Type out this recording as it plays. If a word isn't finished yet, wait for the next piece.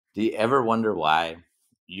Do you ever wonder why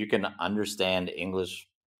you can understand English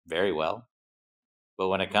very well, but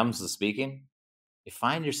when it comes to speaking, you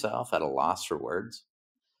find yourself at a loss for words?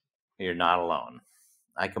 You're not alone.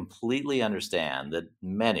 I completely understand that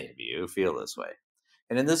many of you feel this way.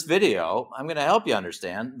 And in this video, I'm going to help you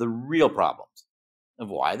understand the real problems of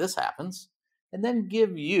why this happens, and then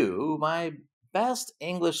give you my best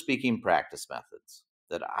English speaking practice methods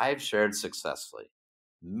that I've shared successfully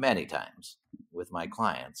many times with my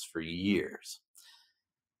clients for years.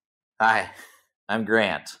 Hi, I'm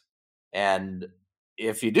Grant. And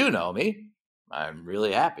if you do know me, I'm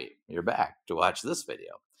really happy you're back to watch this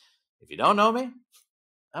video. If you don't know me,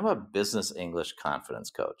 I'm a business English confidence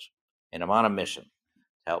coach, and I'm on a mission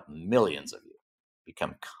to help millions of you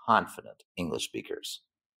become confident English speakers.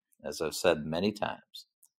 As I've said many times,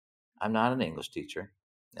 I'm not an English teacher,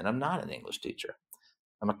 and I'm not an English teacher.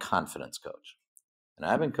 I'm a confidence coach. And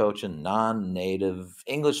I've been coaching non native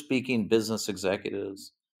English speaking business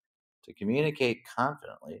executives to communicate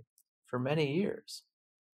confidently for many years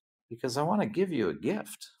because I want to give you a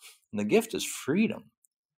gift. And the gift is freedom,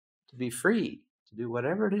 to be free to do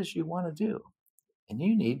whatever it is you want to do. And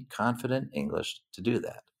you need confident English to do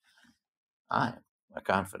that. I'm a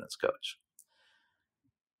confidence coach.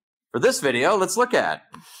 For this video, let's look at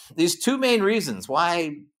these two main reasons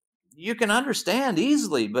why you can understand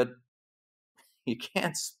easily, but you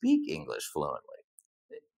can't speak English fluently.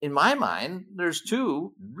 In my mind, there's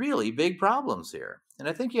two really big problems here. And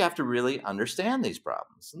I think you have to really understand these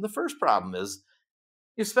problems. And the first problem is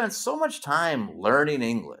you've spent so much time learning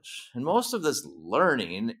English. And most of this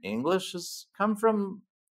learning English has come from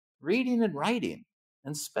reading and writing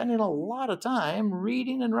and spending a lot of time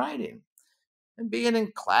reading and writing and being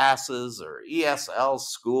in classes or ESL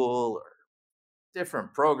school or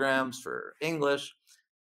different programs for English.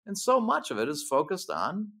 And so much of it is focused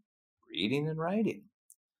on reading and writing.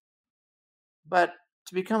 But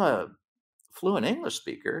to become a fluent English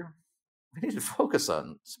speaker, we need to focus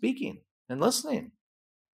on speaking and listening.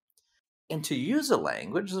 And to use a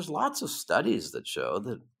language, there's lots of studies that show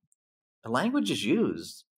that a language is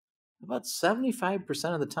used about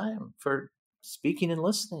 75% of the time for speaking and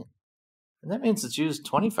listening. And that means it's used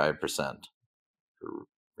 25% for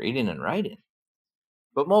reading and writing.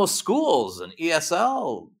 But most schools and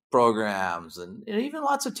ESL programs and even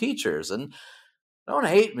lots of teachers, and don't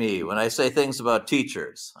hate me when I say things about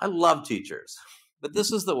teachers. I love teachers. But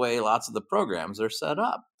this is the way lots of the programs are set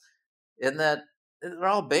up, in that they're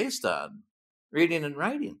all based on reading and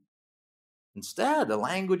writing. Instead, a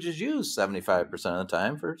language is used 75% of the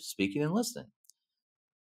time for speaking and listening.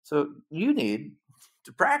 So you need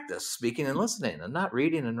to practice speaking and listening and not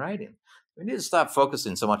reading and writing. We need to stop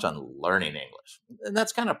focusing so much on learning English. And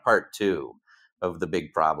that's kind of part two of the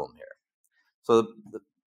big problem here. So,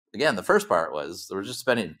 again, the first part was we're just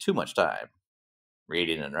spending too much time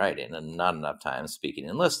reading and writing and not enough time speaking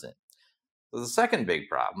and listening. So the second big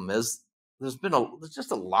problem is there's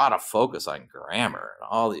just a lot of focus on grammar and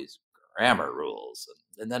all these grammar rules.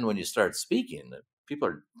 And then when you start speaking, people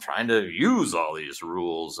are trying to use all these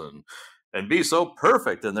rules and be so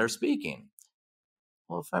perfect in their speaking.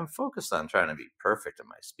 Well, if I'm focused on trying to be perfect in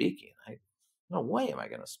my speaking, no way am I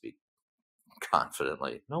going to speak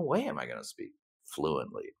confidently. No way am I going to speak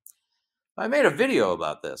fluently. I made a video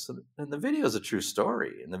about this, and the video is a true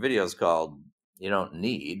story. And the video is called You Don't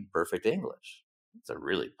Need Perfect English. It's a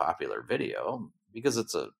really popular video because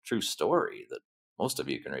it's a true story that most of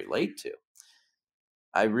you can relate to.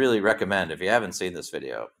 I really recommend, if you haven't seen this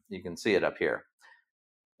video, you can see it up here.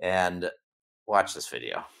 And watch this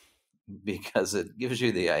video because it gives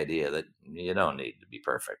you the idea that you don't need to be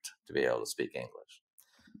perfect to be able to speak English.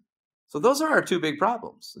 So those are our two big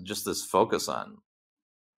problems. Just this focus on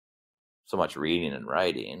so much reading and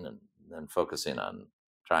writing, and then focusing on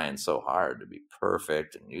trying so hard to be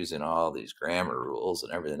perfect and using all these grammar rules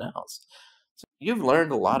and everything else. So you've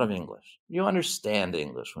learned a lot of English. You understand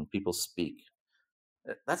English when people speak.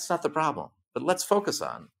 That's not the problem. But let's focus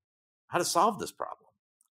on how to solve this problem.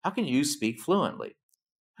 How can you speak fluently?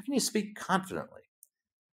 How can you speak confidently?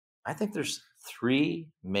 I think there's three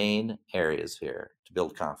main areas here to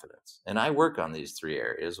build confidence. And I work on these three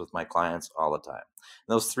areas with my clients all the time.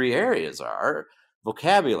 And those three areas are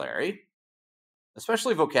vocabulary,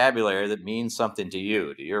 especially vocabulary that means something to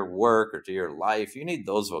you, to your work or to your life. You need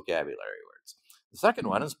those vocabulary words. The second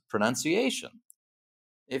one is pronunciation.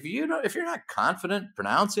 If you're not confident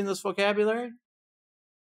pronouncing this vocabulary,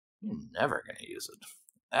 you're never going to use it,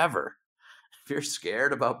 ever. If you're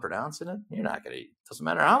scared about pronouncing it, you're not going to. Doesn't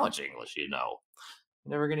matter how much English you know,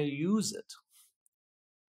 you're never going to use it.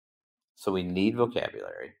 So we need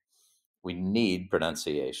vocabulary. We need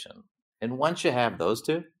pronunciation. And once you have those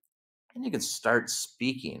two, And you can start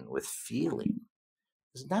speaking with feeling.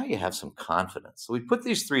 Because now you have some confidence. So we put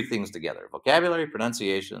these three things together: vocabulary,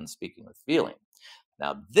 pronunciation, and speaking with feeling.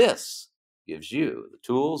 Now, this gives you the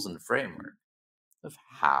tools and the framework of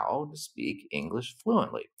how to speak English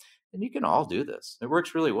fluently. And you can all do this. It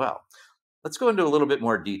works really well. Let's go into a little bit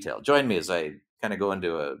more detail. Join me as I kind of go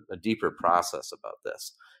into a deeper process about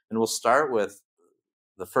this. And we'll start with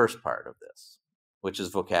the first part of this, which is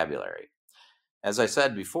vocabulary. As I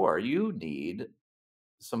said before, you need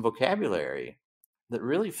some vocabulary that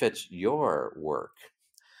really fits your work.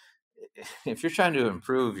 If you're trying to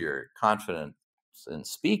improve your confidence in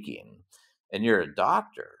speaking and you're a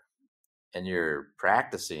doctor and you're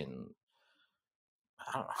practicing,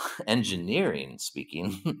 I don't know, engineering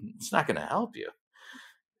speaking, it's not going to help you.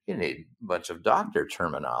 You need a bunch of doctor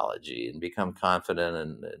terminology and become confident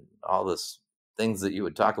in all this things that you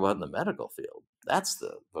would talk about in the medical field. That's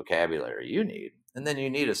the vocabulary you need. And then you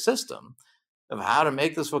need a system of how to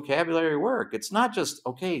make this vocabulary work. It's not just,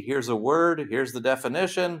 okay, here's a word, here's the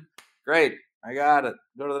definition. Great, I got it.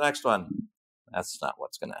 Go to the next one. That's not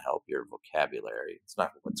what's going to help your vocabulary. It's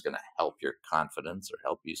not what's going to help your confidence or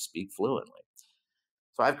help you speak fluently.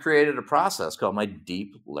 So I've created a process called my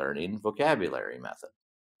deep learning vocabulary method.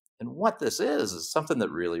 And what this is something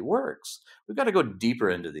that really works. We've got to go deeper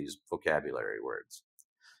into these vocabulary words.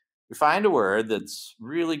 You find a word that's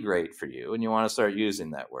really great for you and you want to start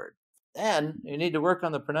using that word. Then you need to work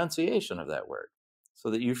on the pronunciation of that word so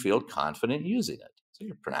that you feel confident using it. So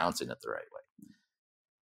you're pronouncing it the right way.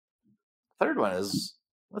 Third one is,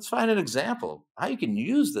 let's find an example how you can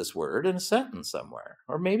use this word in a sentence somewhere,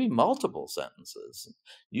 or maybe multiple sentences.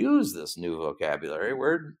 Use this new vocabulary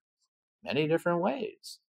word many different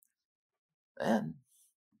ways. Then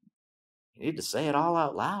you need to say it all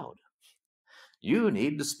out loud. You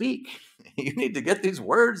need to speak. You need to get these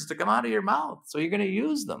words to come out of your mouth. So you're going to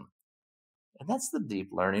use them. And that's the deep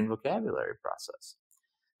learning vocabulary process.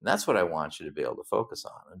 And that's what I want you to be able to focus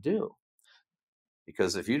on and do.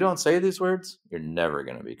 Because if you don't say these words, you're never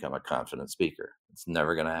going to become a confident speaker. It's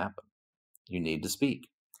never going to happen. You need to speak.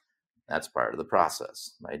 That's part of the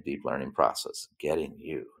process, my deep learning process, getting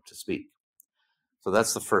you to speak. So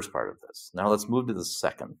that's the first part of this. Now let's move to the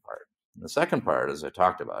second part. And the second part, as I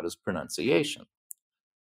talked about, is pronunciation.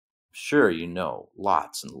 Sure, you know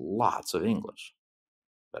lots and lots of English,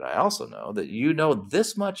 but I also know that you know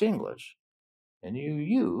this much English and you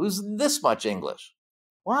use this much English.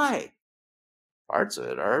 Why? Parts of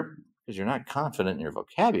it are because you're not confident in your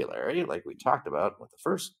vocabulary, like we talked about with the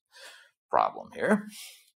first problem here.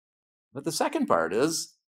 But the second part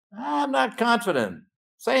is, I'm not confident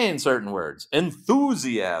saying certain words.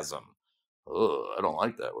 Enthusiasm. Oh, I don't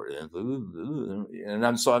like that word.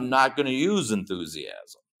 So I'm not going to use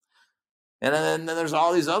enthusiasm. And then there's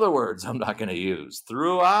all these other words I'm not going to use.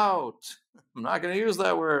 Throughout. I'm not going to use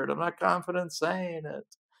that word. I'm not confident saying it.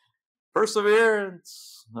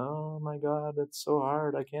 Perseverance. Oh my God, it's so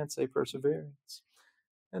hard. I can't say perseverance.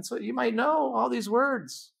 And so you might know all these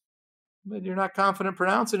words, but you're not confident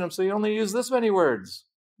pronouncing them. So you only use this many words.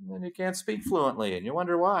 And then you can't speak fluently and you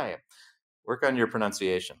wonder why. Work on your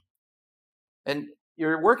pronunciation. And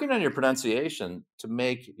you're working on your pronunciation to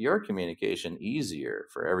make your communication easier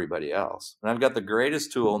for everybody else. And I've got the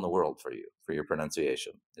greatest tool in the world for you, for your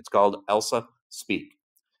pronunciation. It's called Elsa Speak.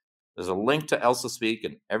 There's a link to Elsa Speak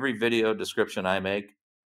in every video description I make.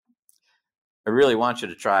 I really want you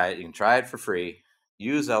to try it. You can try it for free.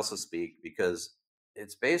 Use Elsa Speak because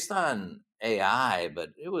it's based on AI, but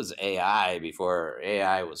it was AI before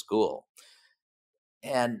AI was cool.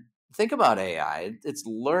 And think about AI. It's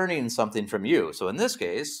learning something from you. So in this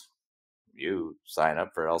case, you sign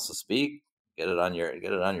up for Elsa Speak, get it on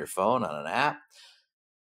your phone on an app,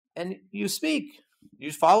 and you speak.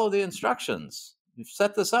 You follow the instructions. You've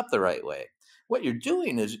set this up the right way. What you're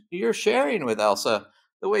doing is you're sharing with Elsa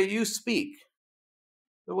the way you speak,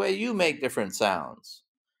 the way you make different sounds.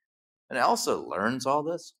 And Elsa learns all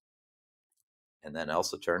this. And then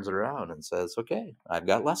Elsa turns it around and says, okay, I've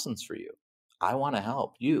got lessons for you. I want to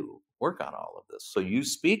help you work on all of this. So you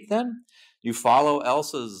speak then, you follow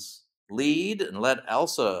Elsa's lead and let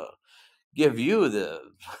Elsa give you the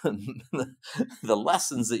the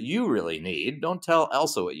lessons that you really need. Don't tell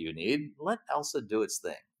Elsa what you need. Let Elsa do its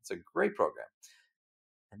thing. It's a great program.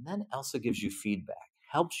 And then Elsa gives you feedback,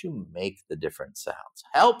 helps you make the different sounds,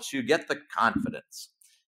 helps you get the confidence.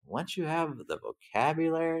 Once you have the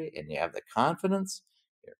vocabulary and you have the confidence,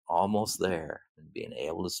 you're almost there and being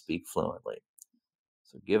able to speak fluently.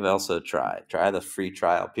 So give Elsa a try. Try the free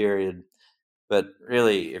trial period. But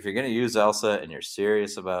really, if you're going to use Elsa and you're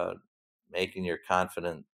serious about making your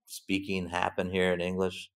confident speaking happen here in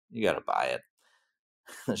English, you got to buy it.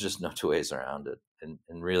 There's just no two ways around it. And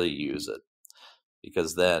really use it,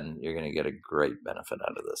 because then you're going to get a great benefit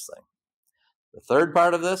out of this thing. The third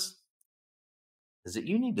part of this is that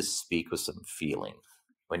you need to speak with some feeling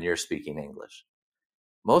when you're speaking English.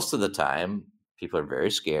 Most of the time, people are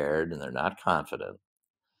very scared and they're not confident.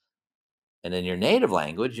 And in your native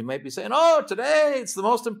language, you might be saying, "Oh, today it's the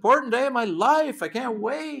most important day of my life. I can't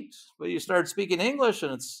wait." But you start speaking English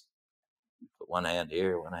and it's put one hand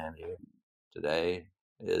here, one hand here. Today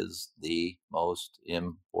is the most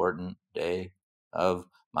important day of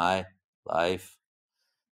my life.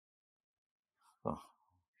 Oh,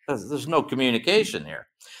 there's no communication here.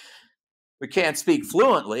 We can't speak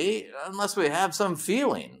fluently unless we have some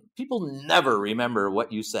feeling. People never remember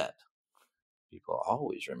what you said. People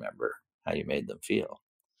always remember how you made them feel.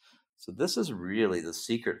 So this is really the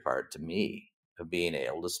secret part to me of being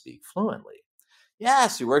able to speak fluently.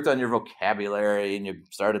 Yes, you worked on your vocabulary and you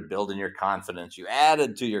started building your confidence. You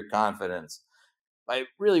added to your confidence by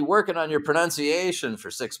really working on your pronunciation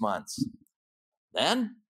for 6 months.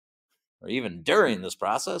 Then, or even during this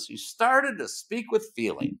process, you started to speak with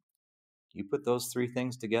feeling. You put those three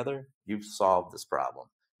things together, you've solved this problem.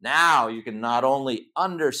 Now you can not only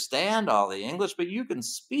understand all the English, but you can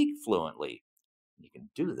speak fluently. You can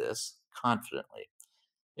do this confidently.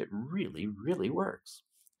 It really, really works.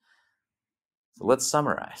 So let's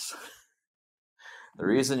summarize. The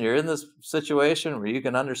reason you're in this situation where you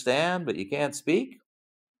can understand but you can't speak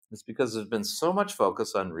is because there's been so much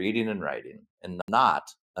focus on reading and writing and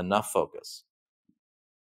not enough focus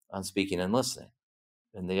on speaking and listening.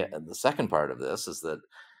 And the second part of this is that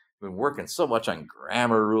we've been working so much on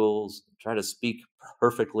grammar rules, try to speak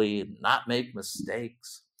perfectly and not make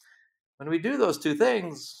mistakes. When we do those two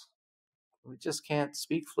things, we just can't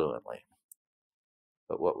speak fluently.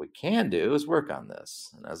 But what we can do is work on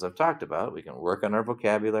this. And as I've talked about, we can work on our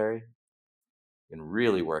vocabulary. We can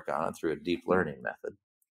really work on it through a deep learning method.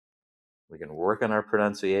 We can work on our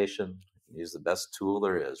pronunciation. We can use the best tool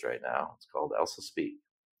there is right now. It's called Elsa Speak.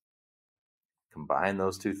 Combine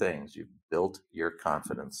those two things. You've built your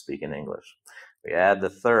confidence speaking English. We add the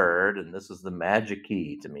third, and this is the magic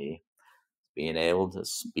key to me, being able to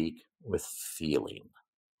speak with feeling.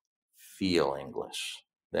 Feel English.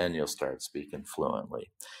 Then you'll start speaking fluently.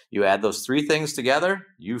 You add those three things together,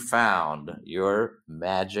 you found your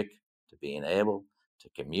magic to being able to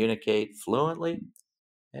communicate fluently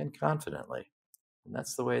and confidently. And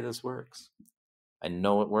that's the way this works. I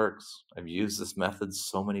know it works. I've used this method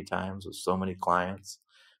so many times with so many clients.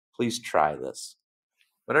 Please try this.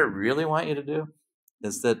 What I really want you to do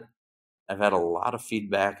is that I've had a lot of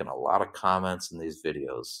feedback and a lot of comments in these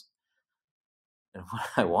videos. And what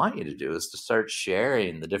I want you to do is to start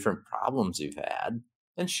sharing the different problems you've had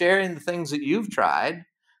and sharing the things that you've tried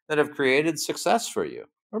that have created success for you,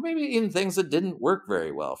 or maybe even things that didn't work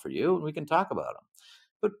very well for you, and we can talk about them.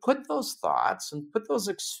 But put those thoughts and put those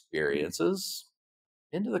experiences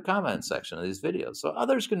into the comment section of these videos so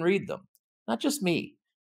others can read them. Not just me,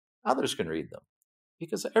 others can read them.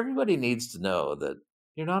 Because everybody needs to know that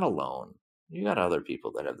you're not alone. You got other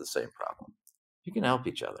people that have the same problem. You can help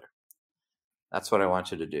each other. That's what I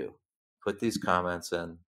want you to do. Put these comments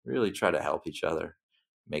in, really try to help each other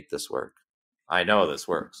make this work. I know this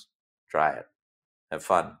works. Try it. Have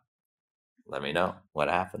fun. Let me know what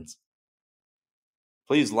happens.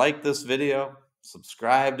 Please like this video,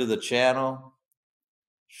 subscribe to the channel,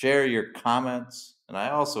 share your comments, and I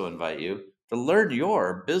also invite you to learn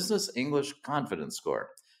your Business English Confidence Score.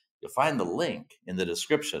 You'll find the link in the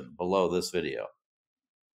description below this video.